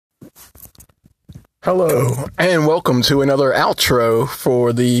Hello, and welcome to another outro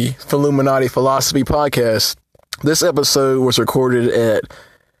for the Illuminati Philosophy Podcast. This episode was recorded at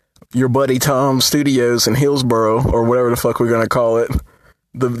your buddy Tom's studios in Hillsboro, or whatever the fuck we're going to call it,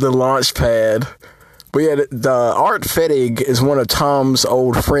 the launch pad. But yeah, Art Fettig is one of Tom's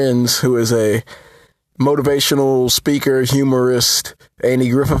old friends who is a motivational speaker, humorist, Andy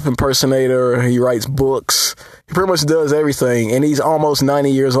Griffith impersonator. He writes books. He pretty much does everything, and he's almost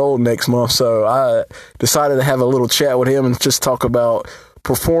 90 years old next month, so I decided to have a little chat with him and just talk about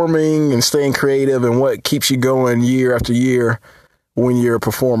performing and staying creative and what keeps you going year after year when you're a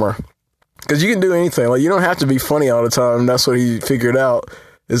performer. Because you can do anything. Like, you don't have to be funny all the time. That's what he figured out,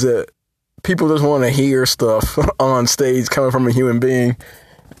 is that people just want to hear stuff on stage coming from a human being,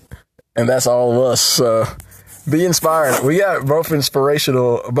 and that's all of us. Be inspired. We got both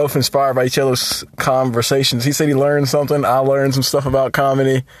inspired by each other's conversations. He said he learned something. I learned some stuff about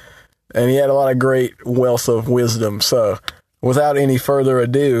comedy, and he had a lot of great wealth of wisdom. So without any further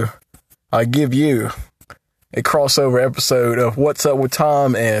ado, I give you a crossover episode of What's Up with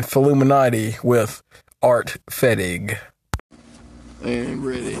Tom and Illuminati with Art Fettig. And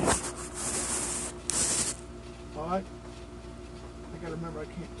ready. All right. I gotta remember I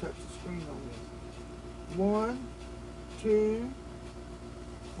can't touch the screen on this. 1, 2,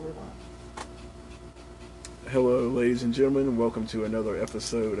 where am I? Hello, ladies and gentlemen. Welcome to another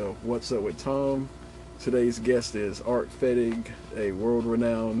episode of What's Up with Tom. Today's guest is Art Fettig, a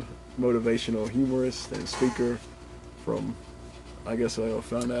world-renowned motivational humorist and speaker from, I guess I'll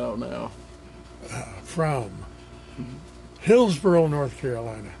find out now. From Hillsboro, North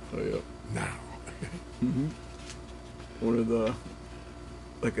Carolina. Oh, yeah. Now. One of the,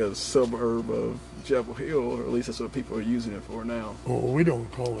 like a suburb of Chapel Hill, or at least that's what people are using it for now. Oh, we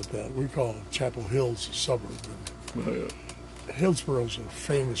don't call it that. We call Chapel Hills a suburb. Oh, yeah. Hillsboro's a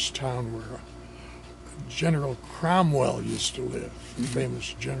famous town where General Cromwell used to live.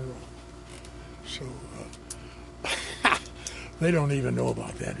 Famous general. So they don't even know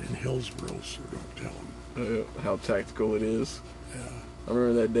about that in Hillsboro, so don't tell them. Oh, yeah. How tactical it is. Yeah. I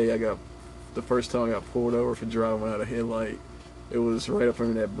remember that day the first time I got pulled over for driving without a headlight. It was right up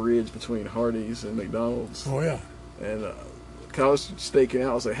under that bridge between Hardee's and McDonald's. Oh, yeah. And I was staking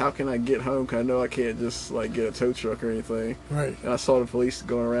out. I was like, how can I get home? Because I know I can't just like get a tow truck or anything. Right. And I saw the police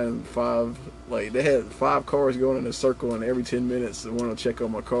going around they had 5 cars going in a circle, and every 10 minutes they wanted to check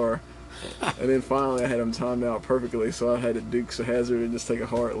on my car. And then finally I had them timed out perfectly, so I had to Dukes of Hazzard and just take a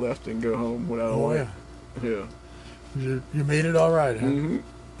hard left and go home without a light. Yeah. You made it all right, huh?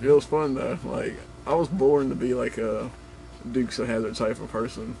 It was fun though. Like, I was born to be like a Dukes of Hazzard type of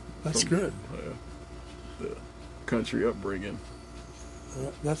person. That's good. The country upbringing.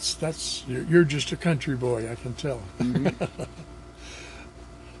 You're just a country boy, I can tell.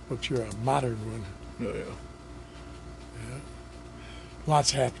 But you're a modern one. Oh, yeah.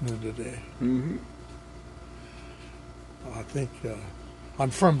 Lots happening today. I think I'm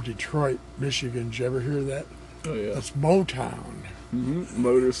from Detroit, Michigan. Did you ever hear that? Oh, yeah. That's Motown.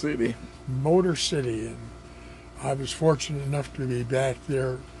 Motor City. Motor City. And I was fortunate enough to be back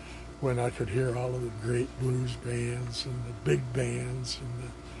there when I could hear all of the great blues bands and the big bands and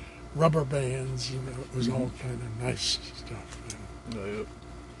the rubber bands. And it was all kind of nice stuff. Oh, yeah.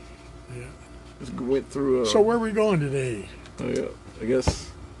 Yeah. Just went through So where are we going today? Oh, yeah. I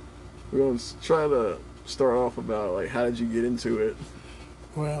guess we're going to try to start off about, like, how did you get into it?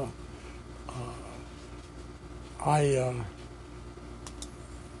 Well,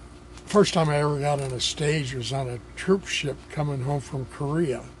 first time I ever got on a stage was on a troop ship coming home from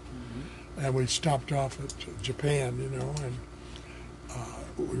Korea. And we stopped off at Japan, and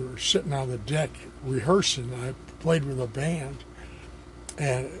we were sitting on the deck rehearsing. I played with a band,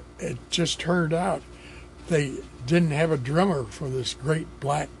 and it just turned out they didn't have a drummer for this great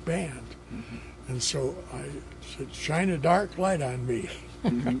black band. And so I said, shine a dark light on me.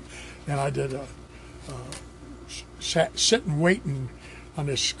 And I did sitting waiting on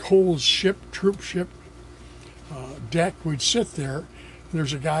this cold troop ship deck. We'd sit there.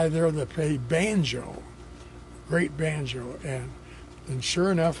 There's a guy there that played banjo, great banjo. And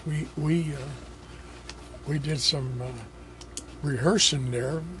sure enough, we did some rehearsing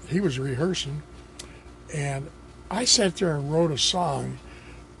there. He was rehearsing. And I sat there and wrote a song,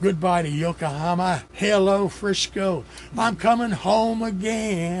 Goodbye to Yokohama, Hello Frisco, I'm coming home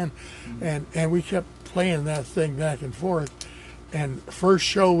again. And we kept playing that thing back and forth. And first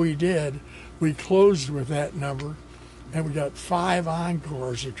show we did, we closed with that number, and we got 5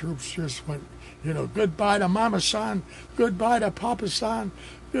 encores. The troops just went, goodbye to Mama San, goodbye to Papa San,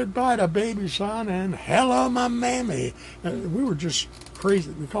 goodbye to Baby San, and hello my mammy. And we were just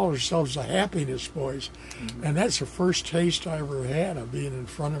crazy. We call ourselves the Happiness Boys, and that's the first taste I ever had of being in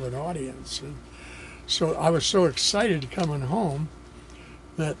front of an audience. And so I was so excited coming home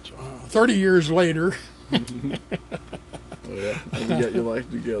that 30 years later. Oh yeah, and you got your life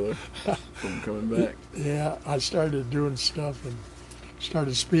together from coming back. Yeah, I started doing stuff and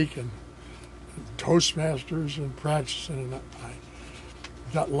started speaking, Toastmasters and practicing, and I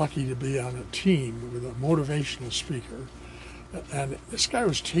got lucky to be on a team with a motivational speaker. And this guy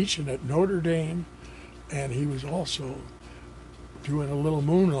was teaching at Notre Dame, and he was also doing a little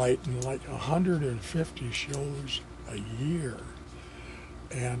moonlighting, like 150 shows a year.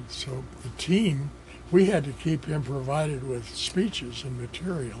 And so the team, we had to keep him provided with speeches and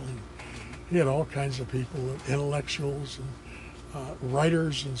material. And he had all kinds of people, intellectuals and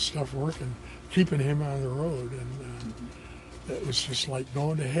writers and stuff working, keeping him on the road. And it was just like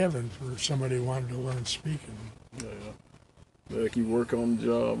going to heaven for somebody who wanted to learn speaking. Yeah. Like you work on the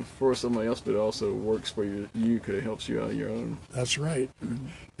job for somebody else, but it also works for you because it helps you out on your own. That's right.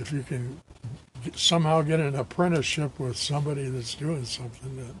 If you can somehow get an apprenticeship with somebody that's doing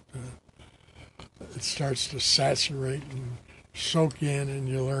something, that it starts to saturate and soak in, and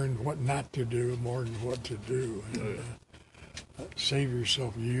you learn what not to do more than what to do. And, save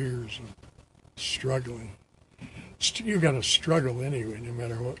yourself years of struggling. You got to struggle anyway, no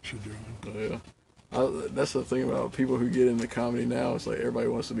matter what you're doing. Oh, yeah. That's the thing about people who get into comedy now. It's like everybody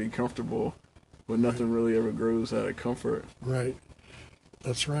wants to be comfortable, but nothing really ever grows out of comfort. Right.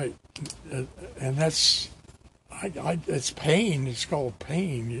 That's right. And that's, it's pain. It's called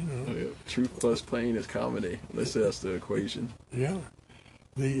pain, you know. Oh, yeah. Truth plus pain is comedy. Let's say that's the equation. Yeah.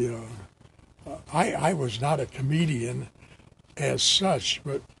 I was not a comedian as such,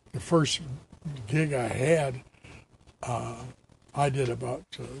 but the first gig I had, I did about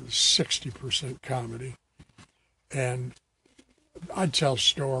 60% comedy, and I'd tell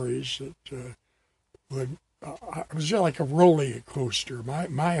stories that it was like a roller coaster.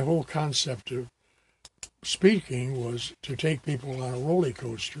 My whole concept of speaking was to take people on a roller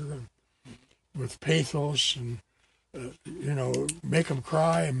coaster and, with pathos and make them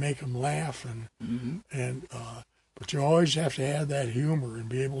cry and make them laugh, and but you always have to have that humor and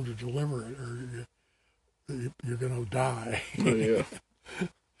be able to deliver it, or you're going to die. Oh, yeah.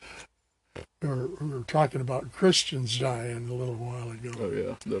 We were talking about Christians dying a little while ago. Oh,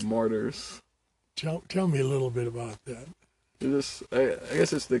 yeah. The martyrs. Tell me a little bit about that. I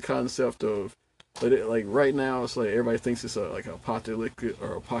guess it's the concept of, like right now, it's like everybody thinks it's like an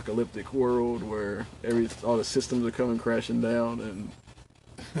apocalyptic world where all the systems are coming crashing down, and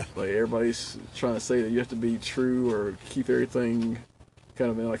like everybody's trying to say that you have to be true or keep everything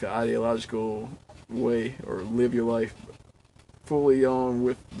kind of in like an ideological way, or live your life fully on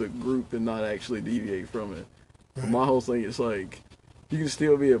with the group and not actually deviate from it. Right. My whole thing is like, you can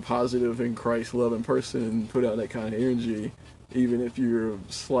still be a positive and Christ-loving person and put out that kind of energy, even if you're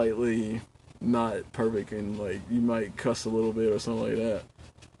slightly not perfect and like you might cuss a little bit or something like that.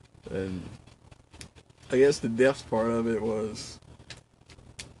 And I guess the depth part of it was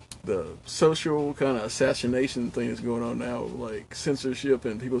the social kind of assassination thing that's going on now, like censorship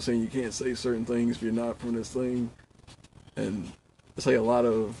and people saying you can't say certain things if you're not from this thing. And it's like a lot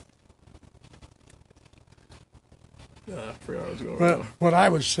of I forgot what I was going on. What I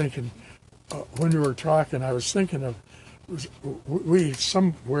was thinking when you were talking, I was thinking of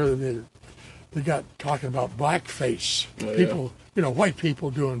somewhere they got talking about blackface. People, white people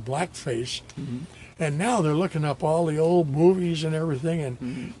doing blackface. And now they're looking up all the old movies and everything,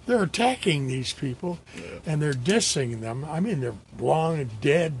 and they're attacking these people, and they're dissing them. I mean, they're long and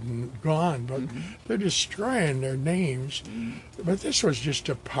dead and gone, but they're destroying their names. But this was just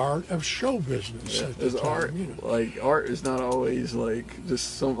a part of show business at the time. Art, like art is not always like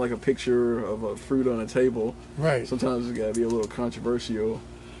just like a picture of a fruit on a table. Right. Sometimes it's got to be a little controversial,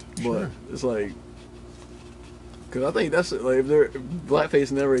 but it's like. Because I think that's like, if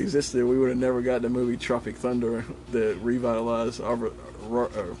blackface never existed, we would have never got the movie Tropic Thunder that revitalized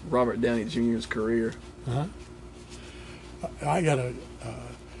Robert Downey Jr.'s career. I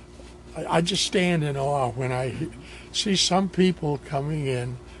just stand in awe when I see some people coming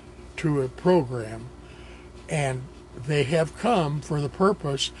in to a program, and they have come for the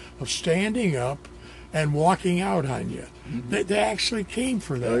purpose of standing up and walking out on you. They actually came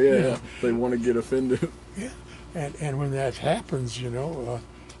for that. Oh yeah, they want to get offended. Yeah. And when that happens, you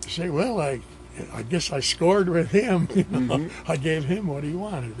say, well, I guess I scored with him. I gave him what he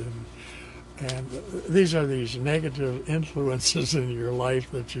wanted. And these are these negative influences in your life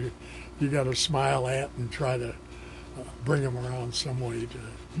that you got to smile at and try to bring them around some way to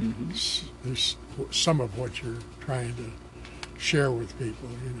some of what you're trying to share with people,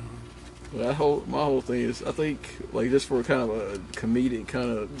 you know. My whole thing is, I think, like, just for kind of a comedic kind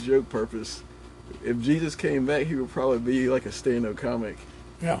of joke purpose, if Jesus came back, he would probably be like a stand-up comic.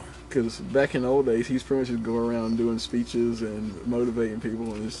 Yeah. Because back in the old days, he's pretty much just going around doing speeches and motivating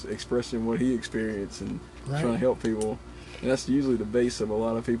people and just expressing what he experienced and trying to help people. And that's usually the base of a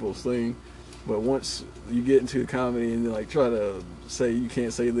lot of people's thing. But once you get into comedy and like try to say you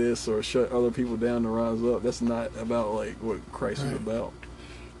can't say this or shut other people down to rise up, that's not about like what Christ is about.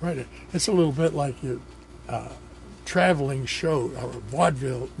 Right. It's a little bit like a traveling show or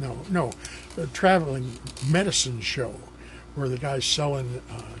vaudeville. A traveling medicine show where the guy's selling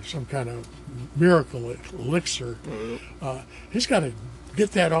some kind of miracle elixir. He's got to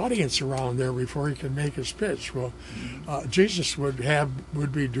get that audience around there before he can make his pitch. Well, Jesus would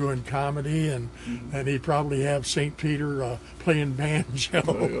be doing comedy, and he'd probably have St. Peter playing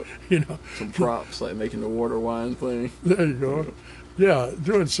banjo. You know, some props like making the water wine thing. There you go. Yeah,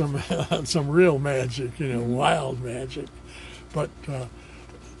 doing some real magic, you know, wild magic. But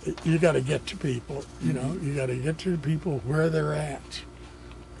you got to get to people. You know, you got to get to people where they're at,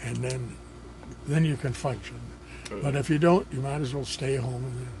 and then you can function. But if you don't, you might as well stay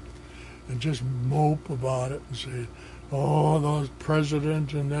home and just mope about it and say, "Oh, those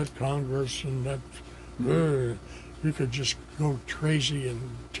president and that Congress and that." You could just go crazy in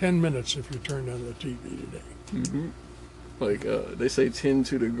 10 minutes if you turned on the TV today. Mm-hmm. Like they say, tend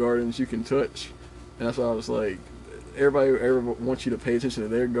to the gardens you can touch, and that's why I was like, everybody ever wants you to pay attention to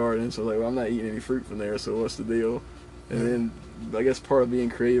their garden. So like, well, I'm not eating any fruit from there. So what's the deal? And then I guess part of being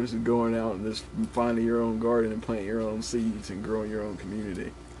creative is going out and just finding your own garden and planting your own seeds and growing your own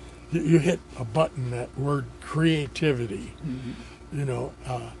community. You hit a button, that word creativity. Mm-hmm. You know,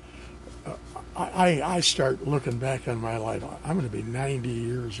 I start looking back on my life. I'm going to be 90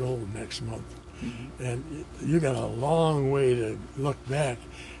 years old next month. Mm-hmm. And you got a long way to look back.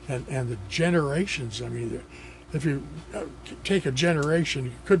 And the generations, I mean, if you take a generation,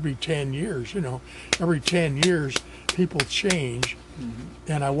 it could be 10 years, you know. Every 10 years, people change.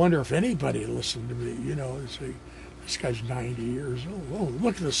 Mm-hmm. And I wonder if anybody listened to me, you know, and say, this guy's 90 years old. Oh,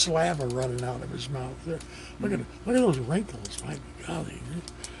 look at the saliva running out of his mouth there. Look at those wrinkles, my golly.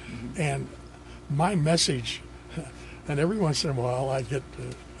 Mm-hmm. And my message, and every once in a while I get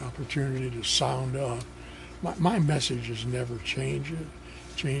the opportunity to sound off. My message is never changing.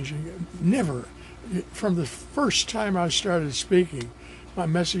 Never. From the first time I started speaking, my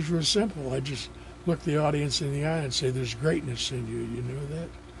message was simple. I just look the audience in the eye and say, there's greatness in you. You know that?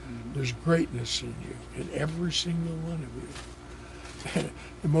 Mm-hmm. There's greatness in you, in every single one of you.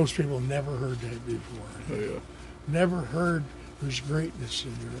 And most people never heard that before. Oh, yeah. Never heard there's greatness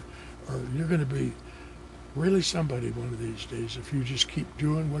in you, or you're going to be really somebody one of these days if you just keep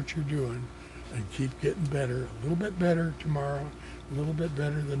doing what you're doing and keep getting better, a little bit better tomorrow, a little bit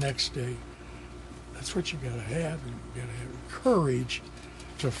better the next day. That's what you got to have. And you got to have courage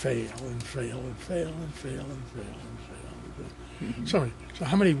to fail and fail and fail and fail and fail and fail. And fail. Mm-hmm. So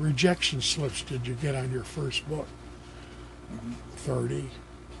how many rejection slips did you get on your first book? Mm-hmm. 30.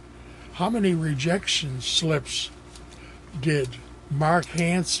 How many rejection slips did Mark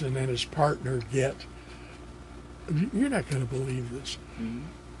Hansen and his partner get? You're not going to believe this. Mm-hmm.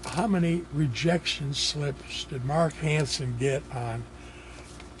 How many rejection slips did Mark Hansen get on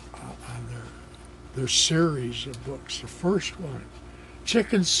their series of books? The first one,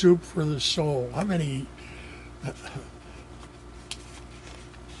 Chicken Soup for the Soul. How many?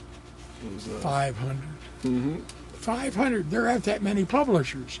 500. Mm-hmm. 500. There aren't that many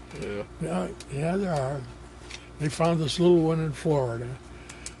publishers. Yeah. Yeah, there are. They found this little one in Florida.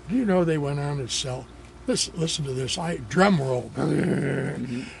 Do you know they went on to sell? Listen to this. Drum roll.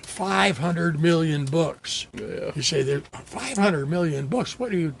 Mm-hmm. 500 million books. Yeah. You say there's 500 million books.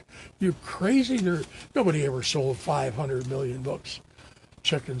 What are you crazy? Nobody ever sold 500 million books.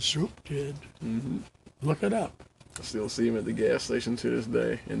 Chicken Soup did. Mm-hmm. Look it up. I still see them at the gas station to this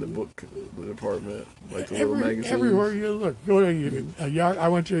day in the book department, like the little magazines. Everywhere you look. Go to a yard. I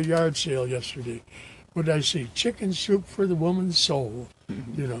went to a yard sale yesterday. What did I see? Chicken Soup for the Woman's Soul.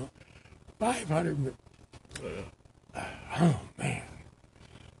 Mm-hmm. You know, 500. Oh man.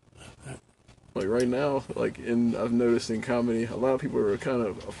 Like right now, I've noticed in comedy, a lot of people are kind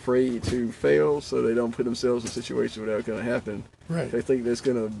of afraid to fail, so they don't put themselves in situations where that's going to happen. Right. They think that's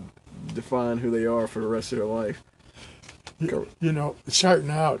going to define who they are for the rest of their life. You know, starting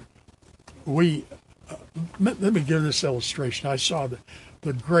out, let me give this illustration. I saw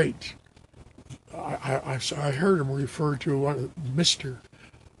the great. I heard him refer to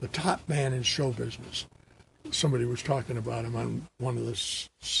the top man in show business. Somebody was talking about him on one of the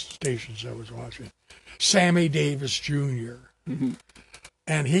stations I was watching. Sammy Davis Jr.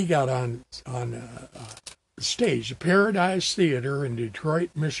 And he got on the stage, the Paradise Theater in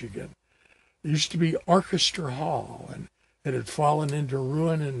Detroit, Michigan. It used to be Orchestra Hall, and it had fallen into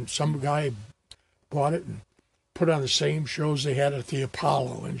ruin, and some guy bought it and put on the same shows they had at the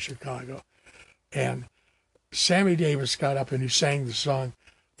Apollo in Chicago. And Sammy Davis got up and he sang the song,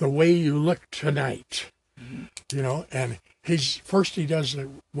 "The Way You Look Tonight." You know, and he does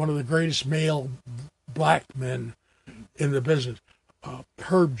one of the greatest male black men in the business,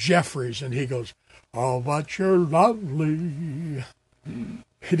 Herb Jeffries, and he goes, "Oh, but you're lovely."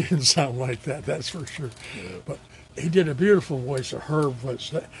 He didn't sound like that, that's for sure. Yeah. But he did a beautiful voice. Herb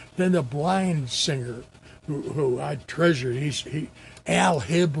was. Then the blind singer, who I treasured, Al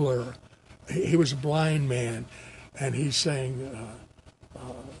Hibbler. He was a blind man, and he sang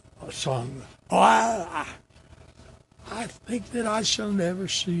a song. Oh, I think that I shall never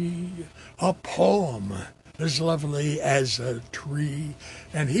see a poem as lovely as a tree.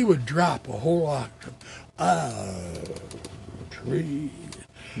 And he would drop a whole octave. Tree.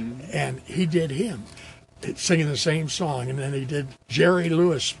 And he did him, singing the same song. And then he did Jerry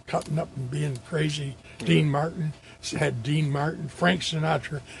Lewis cutting up and being crazy. Dean Martin, had Dean Martin, Frank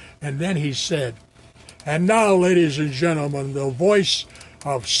Sinatra. And then he said, "And now, ladies and gentlemen, the voice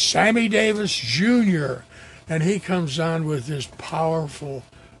of Sammy Davis Jr." And he comes on with this powerful,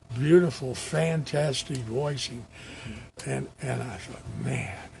 beautiful, fantastic voicing. And I thought,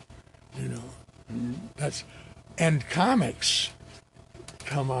 man, you know, that's, and comics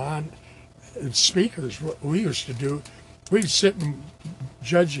come on, and speakers, what we used to do, we'd sit and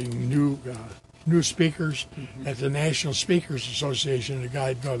judging new speakers at the National Speakers Association. The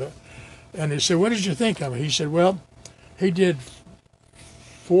guy'd go to, and they said, "What did you think of him?" He said, "Well, he did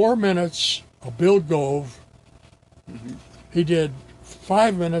 4 minutes of Bill Gove. He did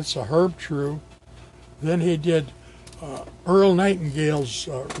 5 minutes of Herb True. Then he did Earl Nightingale's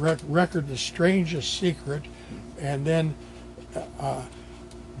record, The Strangest Secret. And then,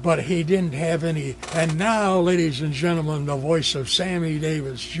 but he didn't have any. And now, ladies and gentlemen, the voice of Sammy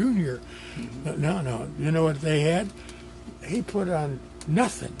Davis Jr. No. You know what they had? He put on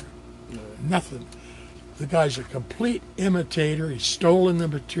nothing. Nothing. The guy's a complete imitator. He's stolen the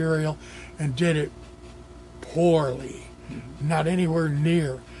material and did it poorly, not anywhere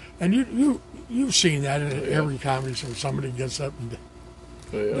near. And you've seen that in every comedy show. Somebody gets up and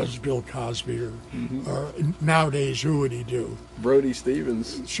does Bill Cosby, or nowadays, who would he do? Brody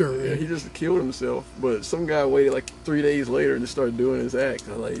Stevens. Sure. Yeah, he just killed himself. But some guy waited like 3 days later and just started doing his act.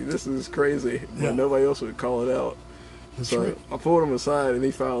 I was like, this is crazy. But nobody else would call it out. That's so right. I pulled him aside, and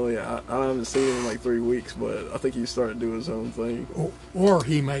he finally, I haven't seen him in like 3 weeks, but I think he started doing his own thing. Or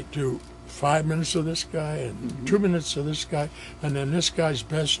he might do 5 minutes of this guy and 2 minutes of this guy, and then this guy's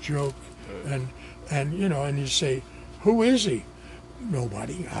best joke, and you know, and you say, "Who is he?"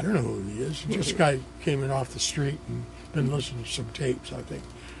 Nobody. I don't know who he is. This guy came in off the street and been listening to some tapes, I think.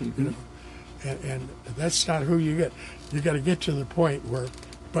 You know, and that's not who you get. You got to get to the point where,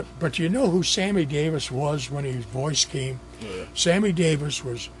 but you know who Sammy Davis was when his voice came? Yeah. Sammy Davis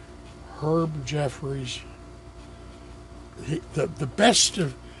was Herb Jeffries. The best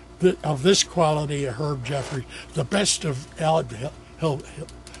of this quality of Herb Jeffries, the best of Al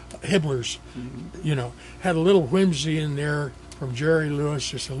Hibbler's. You know, had a little whimsy in there from Jerry Lewis,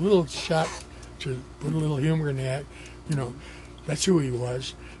 just a little shot to put a little humor in that. You know, that's who he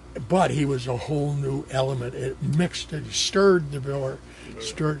was. But he was a whole new element. It mixed it, stirred the beer,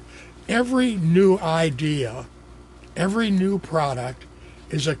 stirred. Every new idea, every new product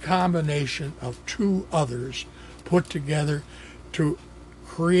is a combination of two others put together to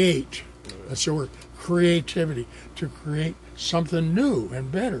create, that's the word, creativity, to create something new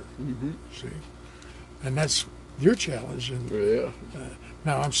and better. See? And that's your challenge. And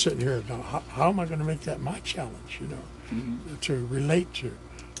now I'm sitting here going, how am I going to make that my challenge, you know, to relate to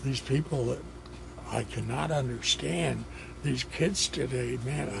these people that I cannot understand. These kids today,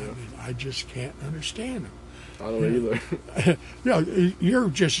 man, I mean, I just can't understand them. I don't either. You know, you're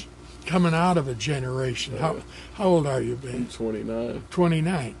just coming out of a generation. How old are you, Ben? I'm 29.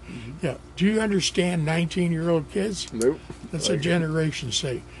 29. Yeah. Do you understand 19-year-old kids? Nope. That's a generation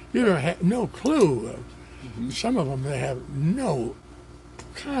say. You don't have no clue. Some of them, they have no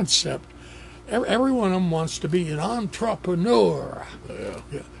concept. Every one of them wants to be an entrepreneur. Yeah.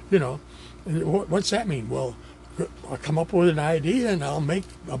 You know, what's that mean? Well, I'll come up with an idea and I'll make,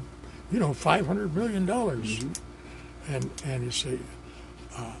 $500 million. And you say,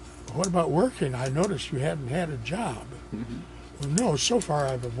 what about working? I noticed you hadn't had a job. Well, no, so far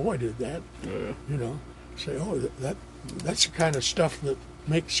I've avoided that. You know, say, that's the kind of stuff that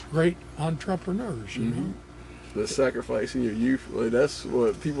makes great entrepreneurs, you know. the sacrificing your youth. Like that's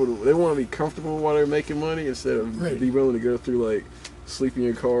what people they want to be comfortable while they're making money instead of Right. be willing to go through like sleeping in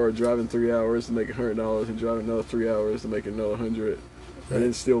your car, driving 3 hours to make $100, and driving another 3 hours to make another 100, and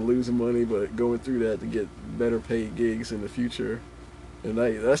then still losing money, but going through that to get better paid gigs in the future. And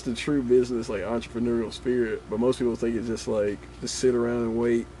that's the true business, like entrepreneurial spirit. But most people think it's just like just sit around and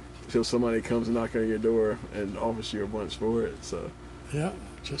wait until somebody comes and knock on your door and offers you a bunch for it. So Yeah,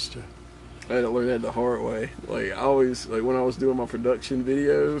 just I had to learn that the hard way. Like I always, like when I was doing my production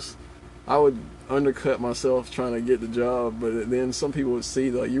videos, I would undercut myself trying to get the job, but then some people would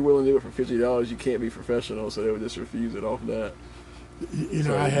see like you're willing to do it for $50, you can't be professional, so they would just refuse it off that. you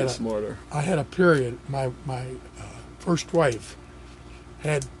know, So I get had smarter. I had a period. My first wife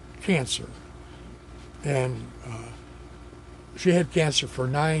had cancer, and she had cancer for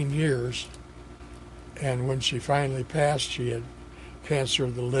 9 years. And when she finally passed, she had cancer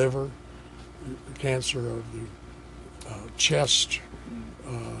of the liver, cancer of the chest,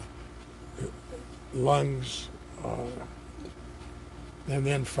 lungs, and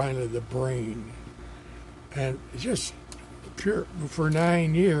then finally the brain. And just pure for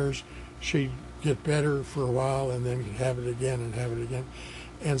 9 years, she'd get better for a while and then have it again and have it again.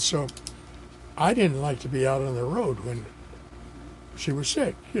 And so I didn't like to be out on the road when she was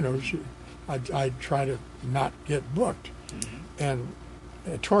sick. You know, I'd try to not get booked. And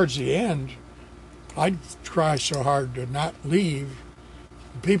towards the end, I'd try so hard to not leave.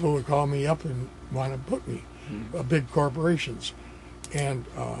 People would call me up and want to book me, big corporations, and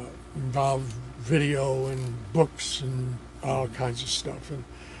involve video and books and all kinds of stuff.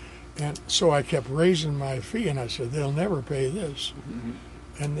 And so I kept raising my fee, and I said, they'll never pay this.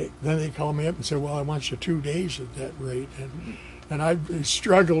 And then they called me up and said, well, I want you 2 days at that rate. And I'd be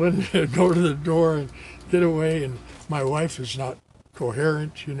struggling to go to the door and get away. And my wife is not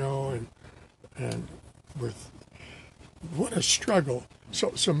coherent, you know, and with what a struggle.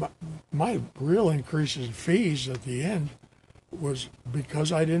 So my real increase in fees at the end was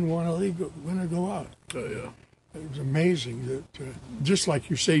because I didn't want to go out. Oh yeah. It was amazing that, just like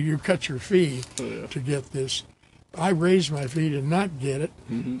you say, you cut your fee to get this. I raised my fee to not get it,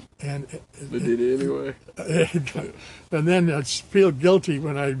 and They did it anyway. and then I feel guilty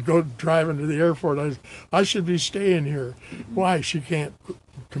when I go driving to the airport. I should be staying here. Why? She can't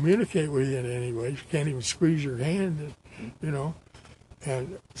communicate with you in any way. She can't even squeeze your hand, you know.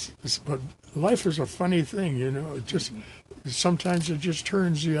 But life is a funny thing, you know. It just sometimes it just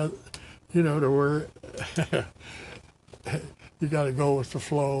turns the other, you know, to where you got to go with the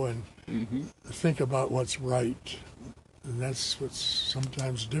flow and think about what's right. And that's what's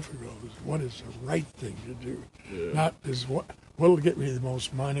sometimes difficult, is what is the right thing to do. Yeah. Not is what'll get me the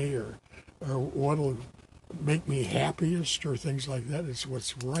most money or what'll make me happiest or things like that. It's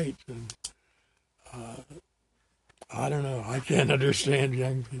what's right. And I don't know. I can't understand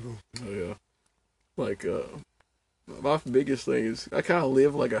young people. Oh yeah. Like my biggest thing is I kind of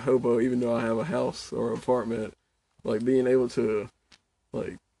live like a hobo, even though I have a house or apartment. Like being able to,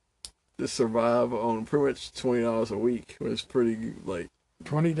 like, just survive on pretty much $20 a week was pretty like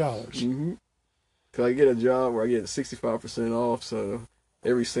 $20. Cause I get a job where I get 65% off, so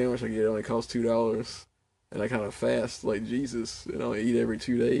every sandwich I get only costs $2, and I kind of fast like Jesus and I only eat every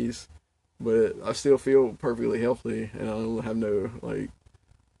 2 days, but I still feel perfectly healthy and I don't have no like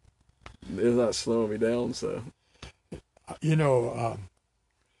it's not slowing me down. So You know,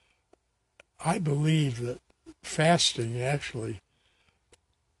 I believe that fasting actually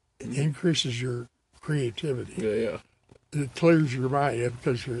increases your creativity. yeah. It clears your mind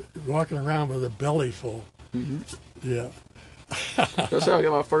because you're walking around with a belly full. Yeah. That's how I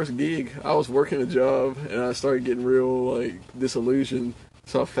got my first gig. I was working a job and I started getting real like disillusioned.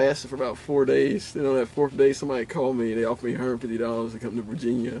 So I fasted for about 4 days. Then on that fourth day, somebody called me. They offered me $150 to come to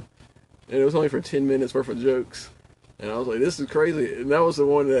Virginia, and it was only for 10 minutes worth of jokes. And I was like, "This is crazy." And that was the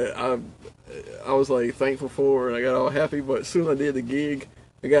one that I was like thankful for, and I got all happy. But as soon as I did the gig,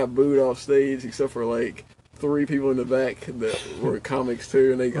 I got booed off stage, except for like 3 people in the back that were comics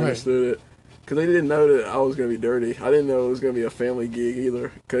too, and they understood it. Because they didn't know that I was going to be dirty. I didn't know it was going to be a family gig either.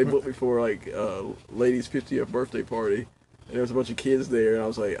 Because they booked me for like a lady's 50th birthday party. And there was a bunch of kids there. And I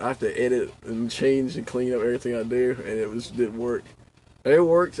was like, I have to edit and change and clean up everything I do. And it didn't work. And it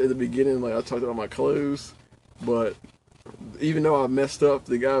worked at the beginning. Like I talked about my clothes. But even though I messed up,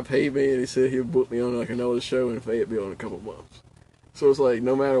 the guy paid me. And he said he'd book me on like another show in Fayetteville in a couple months. So it's like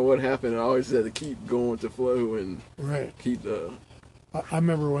no matter what happened, I always had to keep going with the flow and keep the... I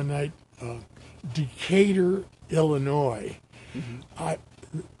remember one night, Decatur, Illinois.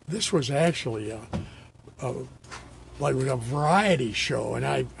 This was actually like a variety show, and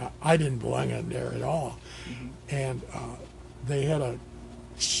I didn't belong in there at all. And they had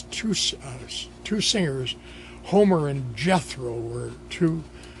two singers, Homer and Jethro, were two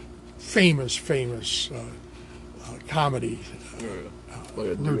famous comedy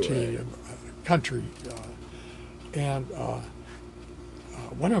routine country, and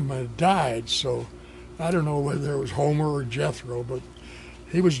one of them had died, so I don't know whether it was Homer or Jethro, but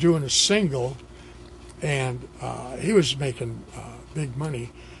he was doing a single, and he was making big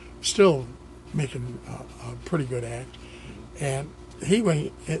money, still making a pretty good act. And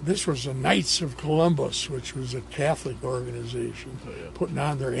this was the Knights of Columbus, which was a Catholic organization, putting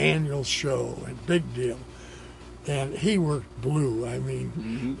on their annual show, and big deal. And he worked blue. I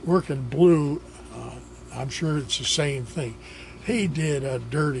mean, working blue, I'm sure it's the same thing. He did a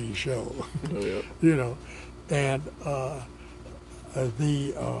dirty show, you know, and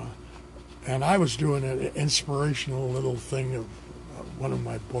and I was doing an inspirational little thing of one of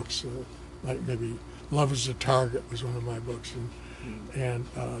my books, like maybe Love is a Target was one of my books, and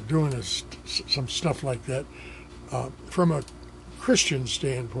doing some stuff like that from a Christian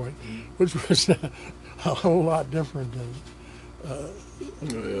standpoint, which was a whole lot different than,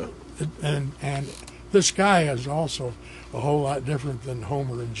 and this guy is also a whole lot different than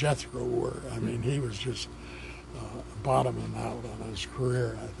Homer and Jethro were. I mean, he was just bottoming out on his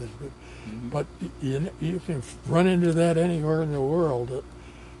career, I think. But you can run into that anywhere in the world.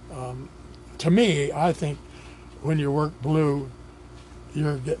 To me, I think when you work blue,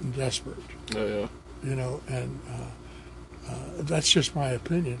 you're getting desperate. You know, and that's just my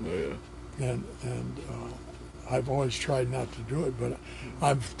opinion. And I've always tried not to do it, but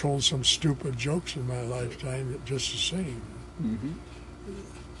I've told some stupid jokes in my lifetime that just the same.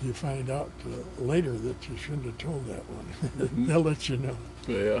 You find out later that you shouldn't have told that one. They'll let you know.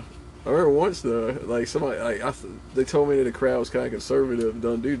 I remember once though, like somebody, they told me that the crowd was kind of conservative,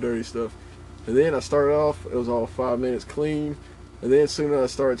 don't do dirty stuff, and then I started off. It was all 5 minutes clean, and then soon I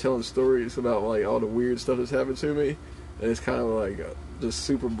started telling stories about like all the weird stuff that's happened to me, and it's kind of like just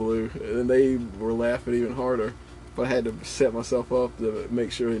super blue, and then they were laughing even harder. But I had to set myself up to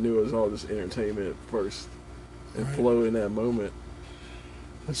make sure they knew it was all just entertainment first, and flow in that moment.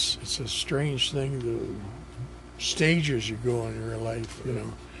 It's a strange thing, the stages you go in your life, you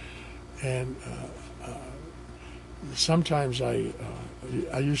know. And sometimes I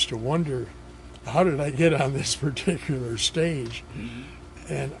used to wonder, how did I get on this particular stage?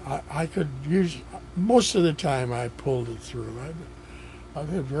 And I could use, most of the time I pulled it through. I've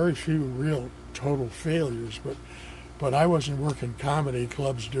had very few real total failures, but I wasn't working comedy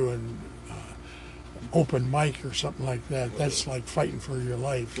clubs doing open mic or something like that. That's like fighting for your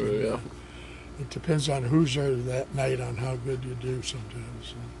life. It depends on who's there that night on how good you do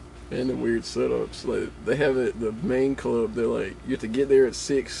sometimes. And the weird setups. Like they have it, the main club, they're like, you have to get there at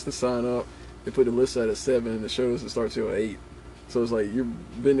 6 to sign up. They put the list out at 7 and the show doesn't start till 8. So it's like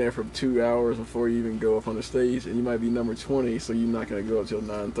you've been there for 2 hours before you even go up on the stage, and you might be number 20, so you're not going to go up till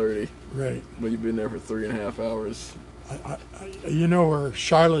 9:30. Right. But you've been there for 3.5 hours. You know where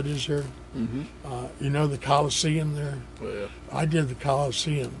Charlotte is here? You know the Coliseum there? I did the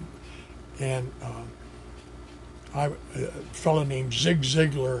Coliseum, and a fellow named Zig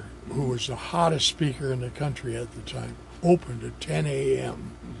Ziglar, who was the hottest speaker in the country at the time, opened at 10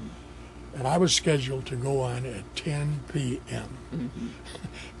 a.m. And I was scheduled to go on at 10 p.m.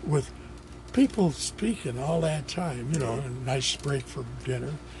 with people speaking all that time, you know, a nice break for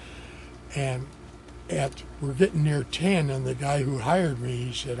dinner. And we're getting near 10, and the guy who hired me,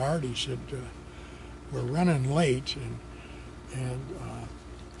 he said, Art, he said, we're running late, and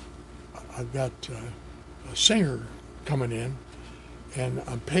I've got a singer coming in, and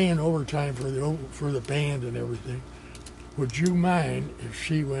I'm paying overtime for the band and everything. Would you mind if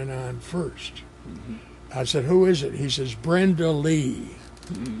she went on first? I said, who is it? He says, Brenda Lee.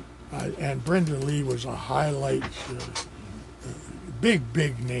 And Brenda Lee was a highlight,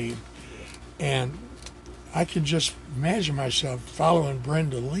 big name. And I can just imagine myself following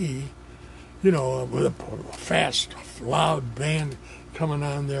Brenda Lee, you know, with a fast, loud band coming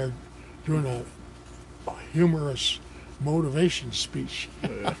on there doing a humorous motivation speech.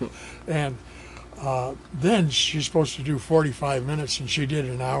 And then she's supposed to do 45 minutes, and she did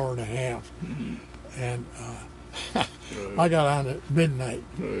an hour and a half. And I got on at midnight.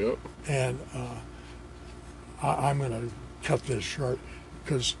 And I'm going to cut this short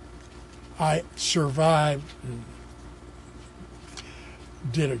because I survived and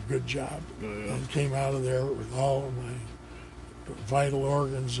did a good job and came out of there with all of my vital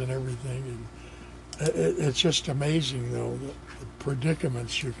organs and everything. And it's just amazing, though, the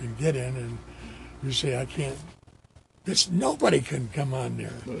predicaments you can get in, and you say, I can't nobody can come on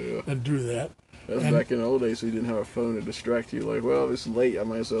there and do that. That's back in the old days, so you didn't have a phone to distract you. Like, well, it's late, I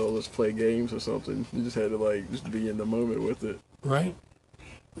might as well just play games or something. You just had to, like, just be in the moment with it. Right?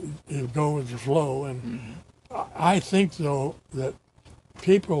 You go with the flow. And I think, though, that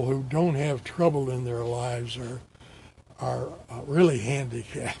people who don't have trouble in their lives are really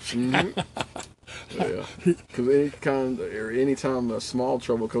handicapped. Yeah, because anytime a small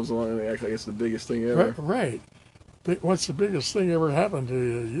trouble comes along, they act like it's the biggest thing ever. Right. But what's the biggest thing ever happened to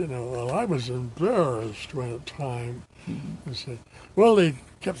you? You know, well, I was embarrassed one time. I said, well, they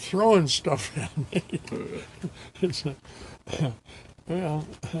kept throwing stuff at me. Well,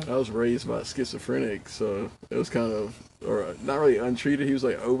 I was raised by a schizophrenic, so it was kind of, or not really untreated. He was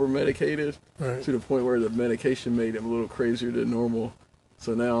like over medicated right. to the point where the medication made him a little crazier than normal.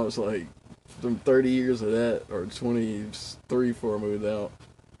 So now it's like from 30 years of that, or 23 before I moved out,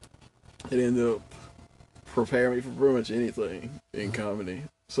 it ended up preparing me for pretty much anything in comedy.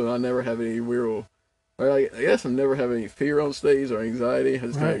 So I never have any real, I guess I never have any fear on stage or anxiety. I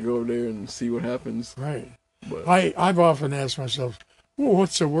just kind of go over there and see what happens. Right. But I've often asked myself, well,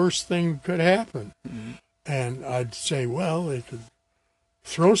 what's the worst thing that could happen? And I'd say, well, they could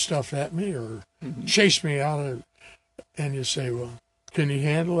throw stuff at me or chase me out of, and you say, well, can you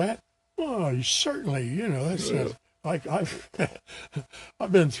handle that? Oh, certainly, you know, that's like I've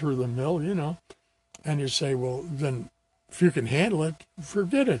been through the mill, you know. And you say, well, then if you can handle it,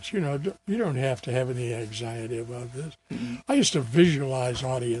 forget it. You know, you don't have to have any anxiety about this. I used to visualize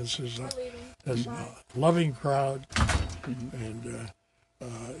audiences as a loving crowd and,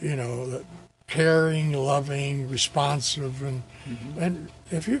 you know, caring, loving, responsive. And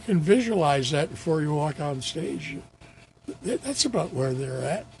if you can visualize that before you walk on stage, that's about where they're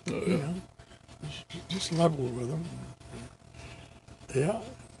at, you know. Just level with them. Yeah.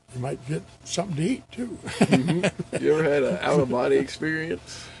 You might get something to eat, too. You ever had an out-of-body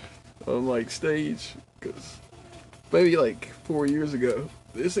experience on, like, stage? Because maybe, like, 4 years ago,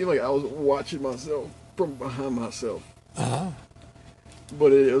 it seemed like I was watching myself from behind myself.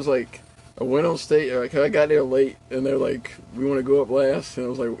 But it was like, I went on stage, like, I got there late, and they're like, we want to go up last. And it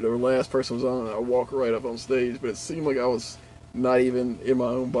was like, the last person was on, and I walked right up on stage. But it seemed like I was not even in my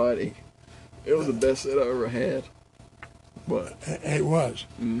own body. It was the best set I ever had. But it was.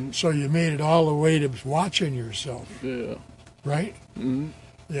 So you made it all the way to watching yourself. Yeah. Right?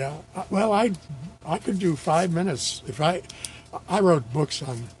 Yeah. Well, I could do 5 minutes. If I wrote books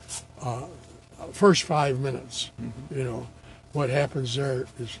on first 5 minutes. You know, what happens there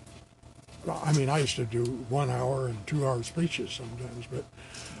is, I mean, I used to do 1 hour and 2 hour speeches sometimes,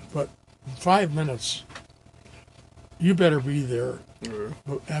 but 5 minutes, you better be there.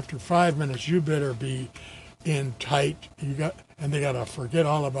 But after 5 minutes, you better be in tight. And they got to forget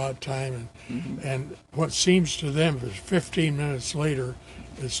all about time. And what seems to them is 15 minutes later,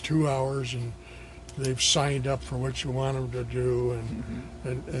 it's 2 hours, and they've signed up for what you want them to do,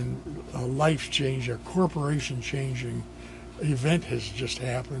 and a life change, a corporation changing event has just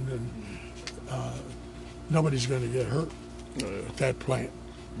happened, and nobody's going to get hurt at that plant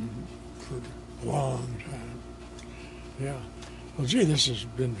for a long time. Yeah. Well, gee, this has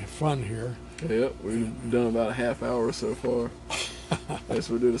been fun here. Yep, we've done about a half hour so far. I guess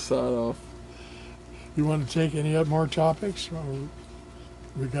we'll do the sign off. You want to take any more topics? Or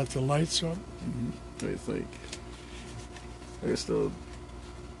we got the lights up. What do you think? I guess the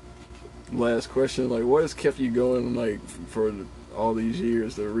last question, like, what has kept you going, like, for all these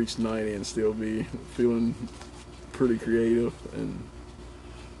years to reach 90 and still be feeling pretty creative? And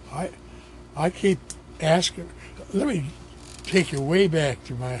I keep asking. Let me take you way back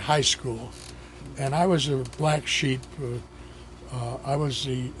to my high school, and I was a black sheep. I was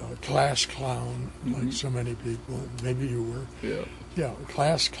the class clown, like so many people. Maybe you were. Yeah,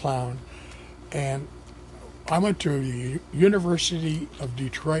 class clown. And I went to the University of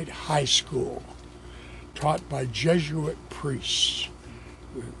Detroit High School, taught by Jesuit priests.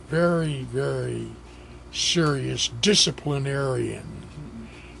 Very, very serious disciplinarian.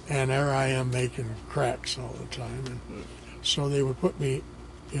 And there I am making cracks all the time. And so they would put me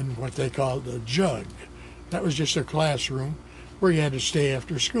in what they called a jug. That was just a classroom where you had to stay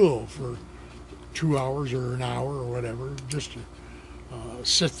after school for 2 hours or an hour or whatever, just to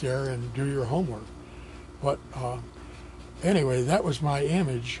sit there and do your homework. But anyway, that was my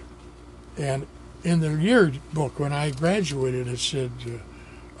image. And in the yearbook, when I graduated, it said,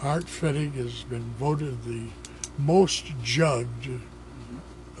 Art Fettig has been voted the most jugged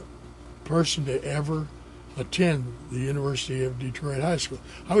person to ever attend the University of Detroit High School.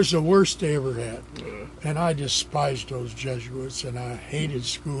 I was the worst they ever had. And I despised those Jesuits, and I hated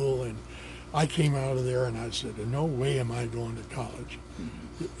school, and I came out of there and I said, no way am I going to college,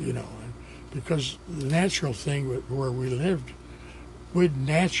 you know, and because the natural thing where we lived, we'd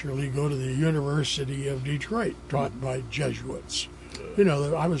naturally go to the University of Detroit, taught by Jesuits. You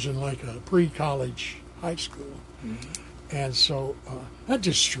know, I was in like a pre-college high school. And so that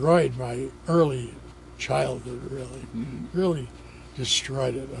destroyed my early childhood, really. Really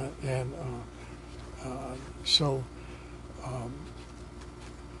destroyed it.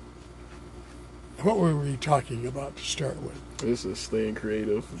 What were we talking about to start with? This is staying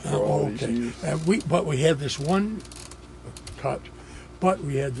creative for all these years. But we had this one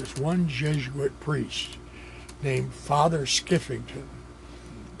Jesuit priest named Father Skiffington,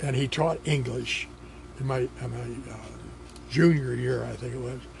 and he taught English in my junior year, I think it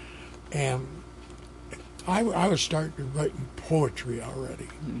was, and I was starting writing poetry already,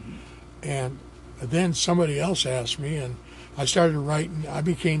 and then somebody else asked me, and I started writing. I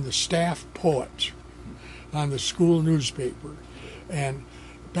became the staff poet on the school newspaper, and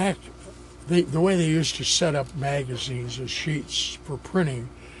back the way they used to set up magazines as sheets for printing,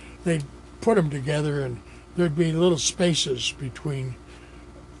 they'd put them together, and there'd be little spaces between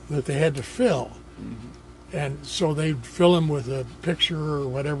that they had to fill. And so they'd fill them with a picture or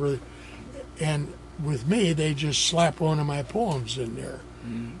whatever. And with me, they just slap one of my poems in there.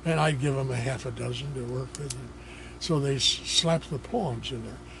 And I'd give them a half a dozen to work with. So they slapped the poems in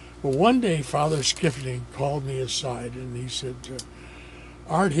there. But one day, Father Skiffington called me aside and he said,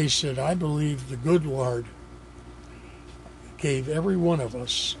 Art, he said, I believe the good Lord gave every one of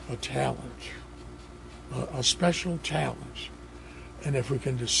us a talent, a special talent. And if we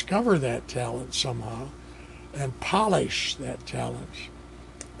can discover that talent somehow and polish that talent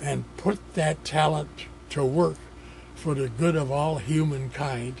and put that talent to work for the good of all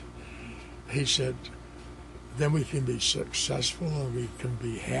humankind, he said, then we can be successful and we can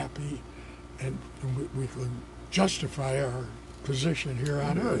be happy and we can justify our position here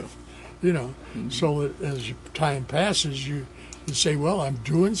on earth, you know. So that as time passes, you say, well, I'm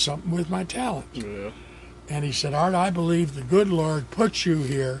doing something with my talent. And he said, Art, I believe the good Lord put you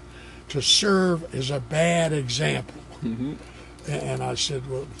here to serve as a bad example. And I said,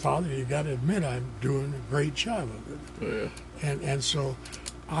 well, Father, you got to admit I'm doing a great job of it. And so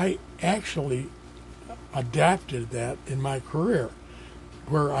I actually adapted that in my career,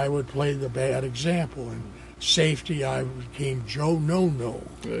 where I would play the bad example. And safety, I became Joe No-No,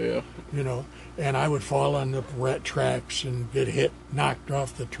 you know, and I would fall on the rat tracks and get hit, knocked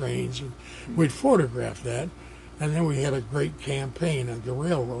off the trains, and we'd photograph that. And then we had a great campaign at the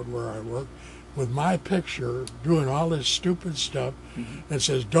railroad where I worked with my picture doing all this stupid stuff that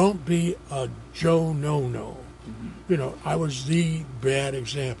says, don't be a Joe No-No. You know, I was the bad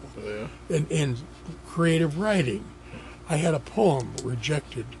example. In creative writing, I had a poem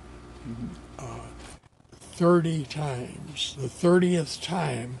rejected 30 times. The 30th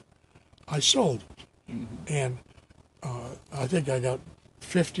time, I sold it. And I think I got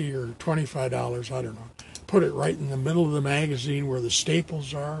 $50 or $25, I don't know. Put it right in the middle of the magazine where the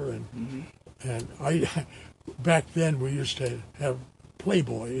staples are. And I back then we used to have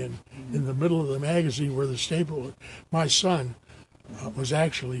Playboy, and in the middle of the magazine where the staple, my son was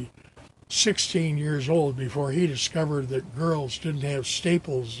actually 16 years old before he discovered that girls didn't have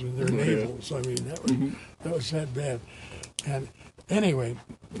staples in their navels. I mean, that was that bad. And anyway.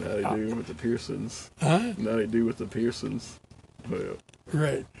 Now they do with the Pearsons. Huh? Now they do with the Pearsons.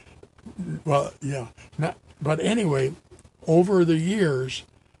 Right. Well, yeah. But anyway, over the years,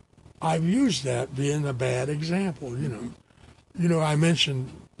 I've used that being a bad example, you know. You know, I mentioned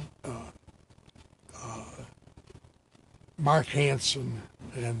Mark Hansen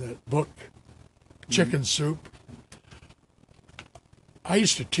and that book, Chicken Soup. I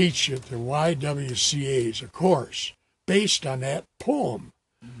used to teach at the YWCA's a course based on that poem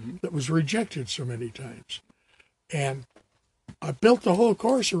that was rejected so many times. And I built the whole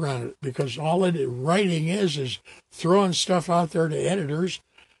course around it because all it writing is throwing stuff out there to editors,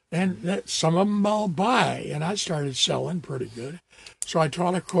 and that some of them will buy. And I started selling pretty good. So I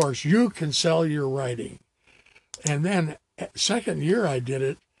taught a course, you can sell your writing. And then second year I did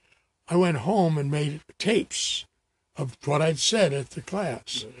it, I went home and made tapes of what I'd said at the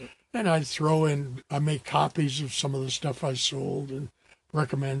class. And I make copies of some of the stuff I sold and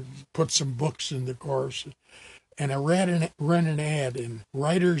put some books in the course. And I ran an ad in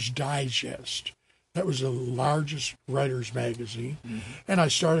Writer's Digest. That was the largest writer's magazine. And I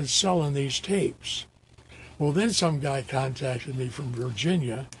started selling these tapes. Well, then some guy contacted me from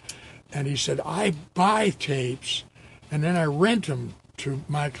Virginia, and he said, I buy tapes, and then I rent them to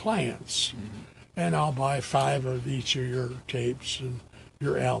my clients. And I'll buy 5 of each of your tapes and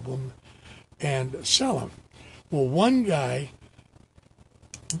your album. and sell them. Well, one guy,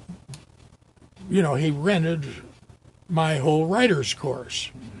 you know, he rented my whole writer's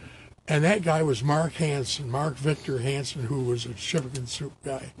course. And that guy was Mark Hansen, Mark Victor Hansen, who was a chicken soup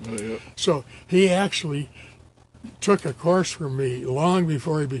guy. Oh, yeah. So he actually took a course from me long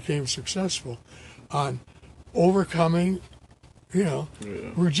before he became successful on overcoming, you know,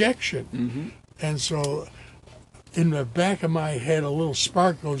 rejection. Mm-hmm. And so in the back of my head, a little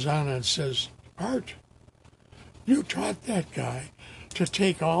spark goes on and says, Art, you taught that guy to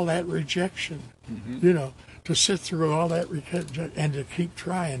take all that rejection, you know, to sit through all that and to keep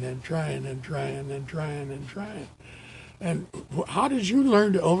trying and trying and trying and trying and trying. And how did you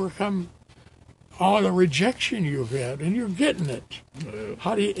learn to overcome all the rejection you've had? And you're getting it.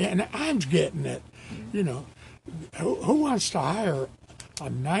 How do you? And I'm getting it. You know, who wants to hire a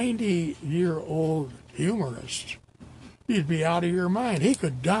 90-year-old humorist? You'd be out of your mind. He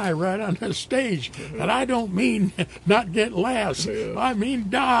could die right on the stage. And I don't mean not get laughs. I mean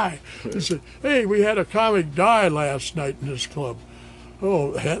die. He said, hey, we had a comic die last night in this club.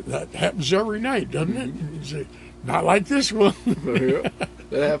 Oh, that happens every night, doesn't it? And he said, not like this one. That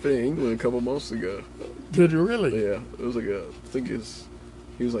happened in England a couple months ago. Did you really? Yeah, it was like I think he was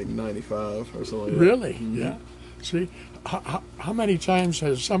like 95 or something like that. Really? Yeah. See, how many times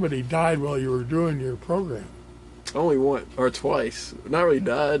has somebody died while you were doing your program? Only once or twice. Not really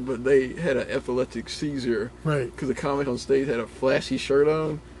died, but they had an epileptic seizure. Right. Because the comic on stage had a flashy shirt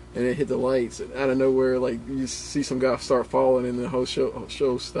on, and it hit the lights, and out of nowhere, like you see some guy start falling, and the whole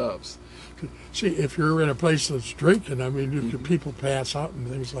show stops. See, if you're in a place that's drinking, I mean, people pass out and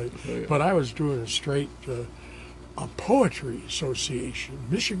things like. Oh, yeah. But I was doing a straight a poetry association,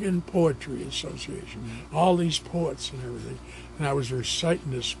 Michigan Poetry Association, all these poets and everything, and I was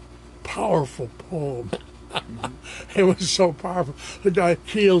reciting this powerful poem. It was so powerful. The guy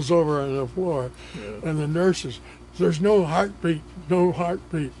keels over on the floor, and the nurses, there's no heartbeat, no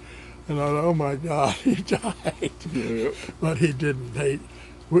heartbeat. And I thought, oh my God, he died. But he didn't. They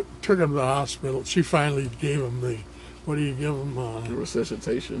took him to the hospital. She finally gave him the, what do you give him?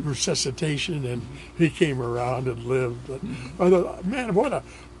 Resuscitation. Resuscitation, and he came around and lived. But I thought, man, what a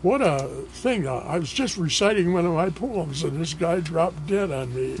thing. I was just reciting one of my poems, and this guy dropped dead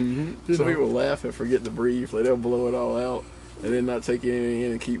on me. Some people laugh and forget to breathe. Like they'll blow it all out and then not take anything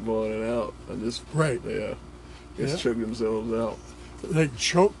in and keep blowing it out. And just, just choke themselves out. They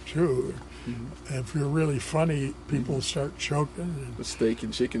choke, too. If you're really funny, people start choking. The steak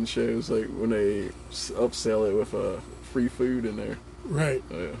and chicken shows, like when they upsell it with free food in there. Right.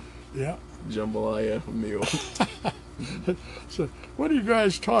 Oh, yeah. Jambalaya meal. So, what do you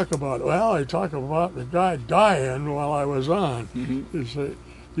guys talk about? Well, I talk about the guy dying while I was on. They say,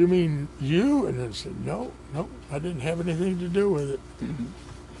 you mean you? And I said, no, I didn't have anything to do with it.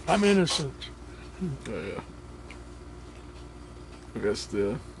 I'm innocent. Oh, yeah. I guess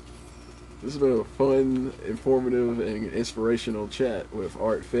this has been a fun, informative, and inspirational chat with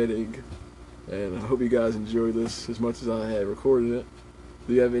Art Fettig. And I hope you guys enjoyed this as much as I had recorded it.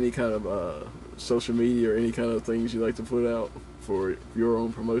 Do you have any kind of social media or any kind of things you'd like to put out for your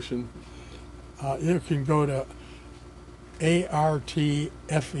own promotion? You can go to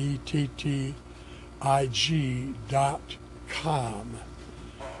artfettig.com,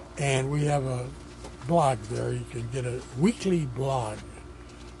 and we have a blog there. You can get a weekly blog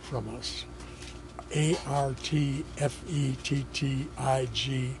from us.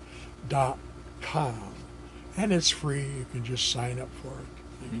 artfettig.com, and it's free. You can just sign up for it.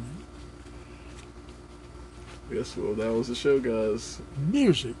 Yes, well, that was the show, guys.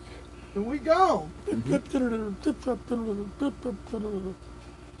 Music. Here we go. How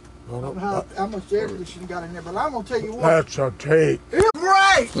much extra she got in there, but I'm going to tell you what. That's a tape.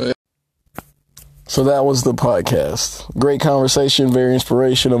 Right. So that was the podcast. Great conversation, very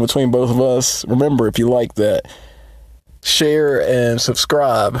inspirational between both of us. Remember, if you like that, share and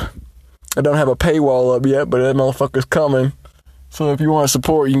subscribe. I don't have a paywall up yet, but that motherfucker's coming. So if you want to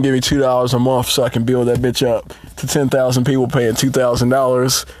support, you can give me $2 a month so I can build that bitch up to 10,000 people paying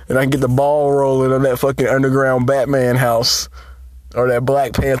 $2,000, and I can get the ball rolling on that fucking underground Batman house. Or that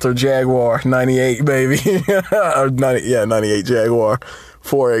Black Panther Jaguar 98, baby. 98 Jaguar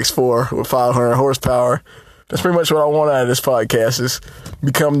 4X4 with 500 horsepower. That's pretty much what I want out of this podcast, is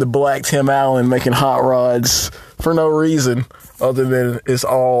become the Black Tim Allen making hot rods for no reason other than it's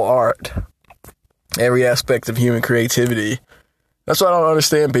all art. Every aspect of human creativity. That's why I don't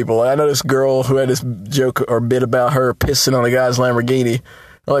understand people. Like, I know this girl who had this joke or bit about her pissing on a guy's Lamborghini.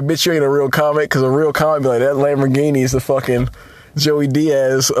 I'm like, bitch, you ain't a real comic, because a real comic be like, that Lamborghini is the fucking Joey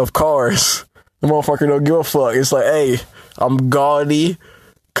Diaz of cars. The motherfucker don't give a fuck. It's like, hey, I'm gaudy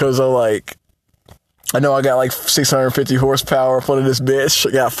because I like I know I got like 650 horsepower up under this bitch.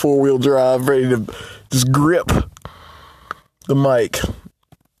 I got 4-wheel drive, ready to just grip the mic.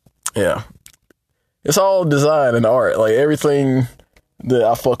 Yeah. It's all design and art. Like, everything that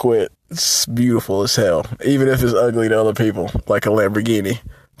I fuck with, it's beautiful as hell. Even if it's ugly to other people, like a Lamborghini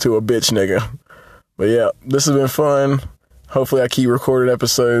to a bitch nigga. But yeah, this has been fun. Hopefully I keep recording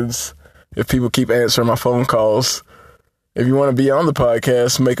episodes. If people keep answering my phone calls. If you want to be on the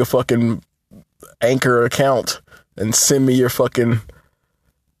podcast, make a fucking Anchor account and send me your fucking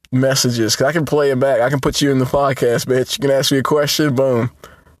messages. Cause I can play it back. I can put you in the podcast, bitch. You can ask me a question, boom.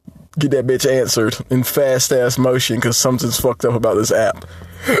 Get that bitch answered in fast ass motion because something's fucked up about this app.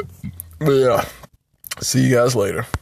 But yeah, see you guys later.